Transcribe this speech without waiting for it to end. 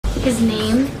His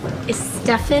name is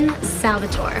Stefan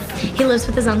Salvatore. He lives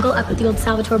with his uncle up at the old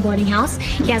Salvatore boarding house.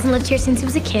 He hasn't lived here since he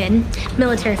was a kid.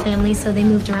 Military family, so they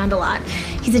moved around a lot.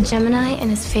 He's a Gemini, and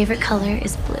his favorite color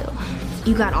is blue.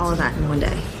 You got all of that in one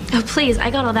day. Oh, please, I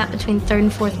got all that between third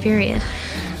and fourth period.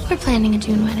 We're planning a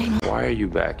June wedding. Why are you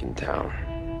back in town?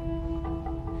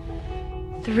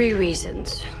 3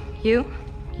 reasons. You,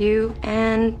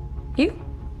 and you.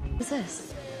 What's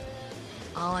this?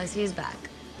 All I see is back.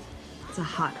 It's a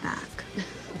hot back.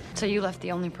 So you left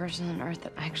the only person on Earth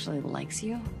that actually likes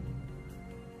you?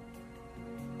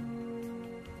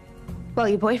 Well,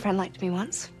 your boyfriend liked me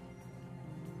once.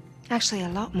 Actually, a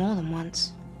lot more than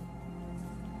once.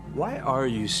 Why are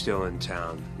you still in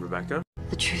town, Rebecca?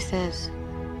 The truth is,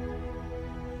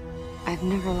 I've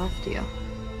never left you.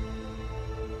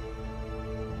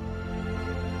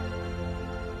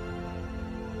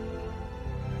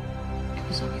 It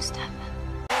was always Stefan.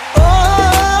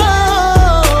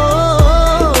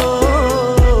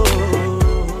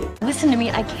 Listen to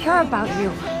me, I care about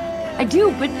you. I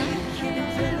do, but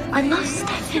I love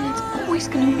Stefan. It's always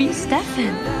gonna be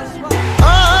Stefan.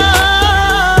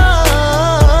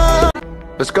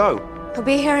 Let's go. He'll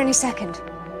be here any second.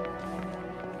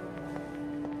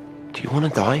 Do you want to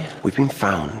die? We've been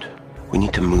found. We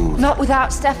need to move. Not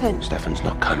without Stefan. Stefan's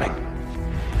not coming.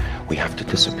 We have to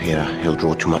disappear. He'll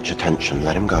draw too much attention.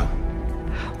 Let him go.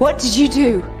 What did you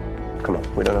do? Come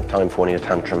on, we don't have time for any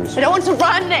tantrums. I don't want to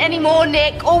run anymore,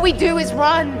 Nick. All we do is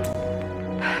run.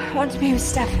 I want to be with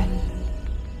Stefan.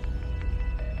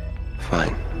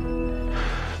 Fine.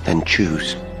 Then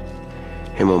choose.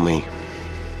 Him or me.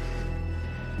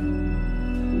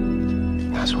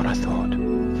 That's what I thought.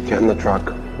 Get in the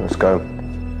truck. Let's go.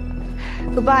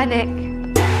 Goodbye, Nick.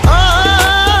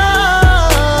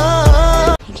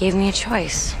 He gave me a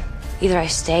choice. Either I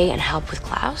stay and help with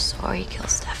Klaus, or he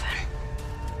kills Stefan.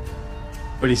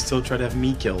 But he still tried to have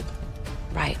me killed.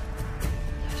 Right.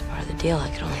 That was part of the deal. I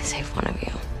could only save one of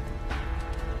you.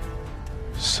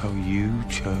 So you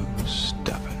chose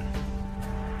Stefan.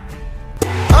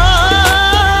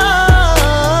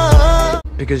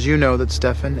 Because you know that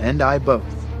Stefan and I both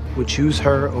would choose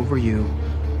her over you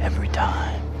every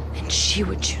time. And she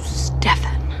would choose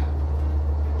Stefan.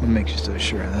 What makes you so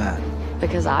sure of that?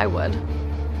 Because I would.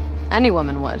 Any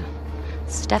woman would.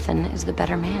 Stefan is the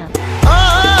better man.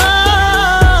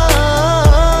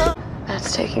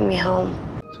 That's taking me home.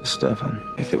 So Stefan,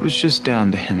 if it was just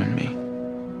down to him and me,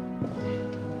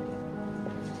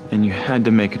 and you had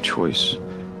to make a choice,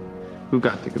 who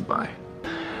got the goodbye?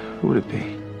 Who would it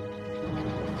be?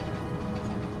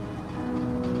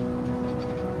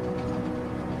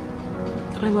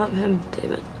 I love him,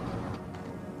 David.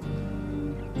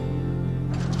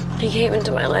 He came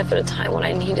into my life at a time when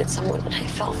I needed someone, and I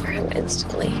fell for him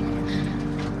instantly.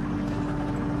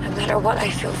 No matter what I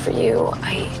feel for you,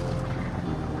 I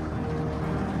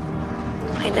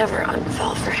never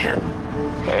unfell for him.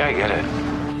 Hey, I get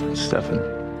it. Stefan.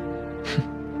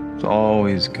 It's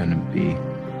always gonna be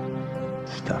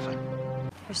Stefan.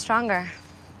 You're stronger,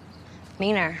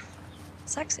 meaner,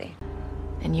 sexy.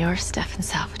 And you're Stefan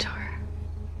Salvatore.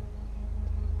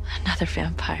 Another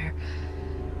vampire.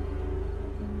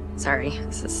 Sorry,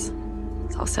 it's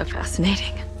all so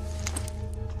fascinating.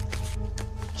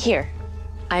 Here,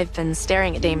 I've been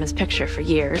staring at Damon's picture for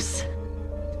years.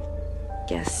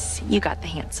 Guess you got the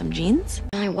handsome genes.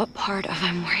 What part of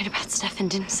I'm worried about Stefan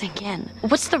didn't sink in?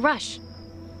 What's the rush?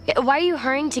 Why are you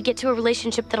hurrying to get to a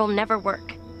relationship that'll never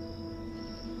work?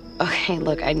 Okay,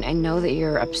 look, I know that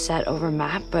you're upset over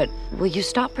Matt, but will you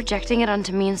stop projecting it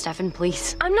onto me and Stefan,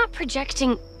 please? I'm not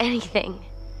projecting anything.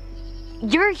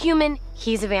 You're a human,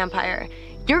 he's a vampire.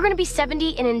 You're gonna be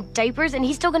 70 and in diapers, and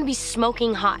he's still gonna be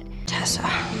smoking hot. Tessa,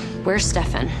 where's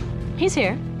Stefan? He's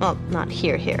here. Well, not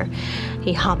here.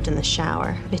 He hopped in the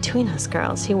shower. Between us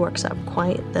girls, he works up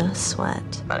quite the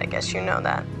sweat. But I guess you know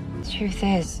that. The truth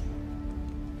is,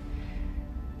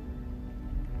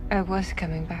 I was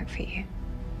coming back for you.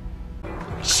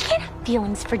 She can't have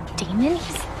feelings for Damon.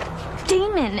 He's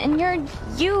Damon, and you're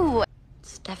you.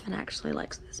 Stefan actually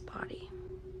likes this body.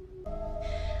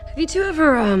 Have you two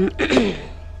ever,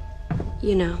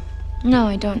 you know? No,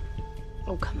 I don't.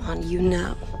 Oh, come on, you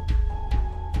know.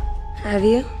 Have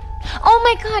you? Oh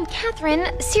my God, Catherine,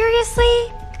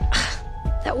 seriously?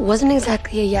 That wasn't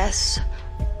exactly a yes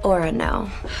or a no.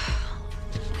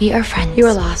 We are friends. You're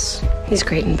a loss. He's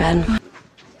great in bed.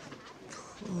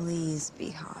 Please be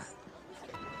hot.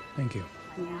 Thank you.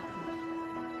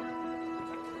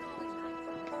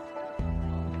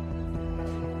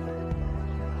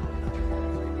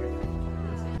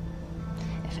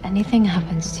 If anything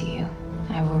happens to you,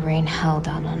 I will rain hell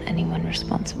down on anyone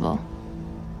responsible.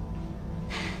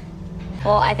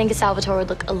 Well, I think a Salvatore would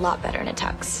look a lot better in a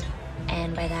tux.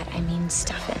 And by that, I mean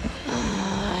Stefan.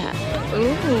 Ooh,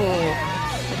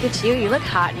 look at you. You look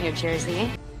hot in your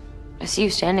jersey. I see you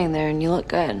standing there and you look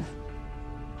good.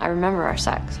 I remember our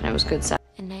sex, and it was good sex.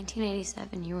 In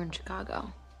 1987, you were in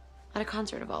Chicago. At a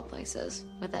concert of all places,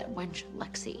 with that wench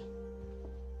Lexi.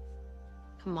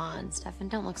 Come on, Stefan,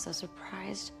 don't look so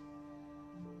surprised.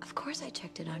 Of course I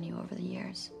checked in on you over the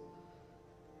years.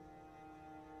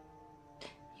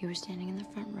 You were standing in the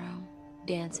front row,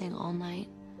 dancing all night.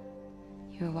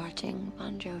 You were watching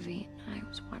Bon Jovi, and I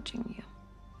was watching you.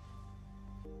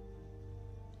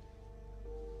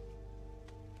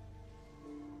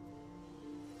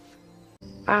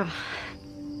 Wow.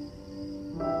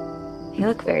 You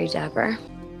look very dapper.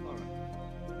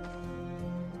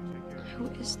 Who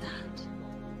is that?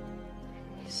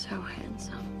 He's so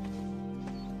handsome.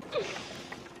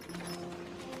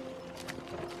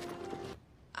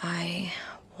 I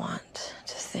want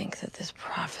to think that this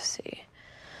prophecy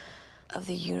of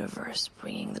the universe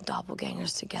bringing the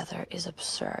doppelgangers together is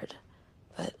absurd.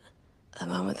 But the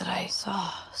moment that I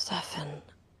saw Stefan,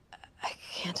 I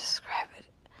can't describe it.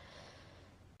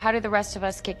 How did the rest of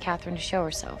us get Catherine to show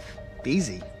herself?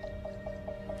 Easy.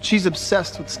 She's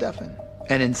obsessed with Stefan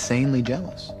and insanely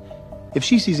jealous. If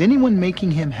she sees anyone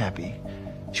making him happy,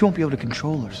 she won't be able to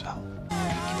control herself.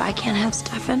 If I can't have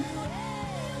Stefan,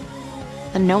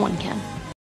 then no one can.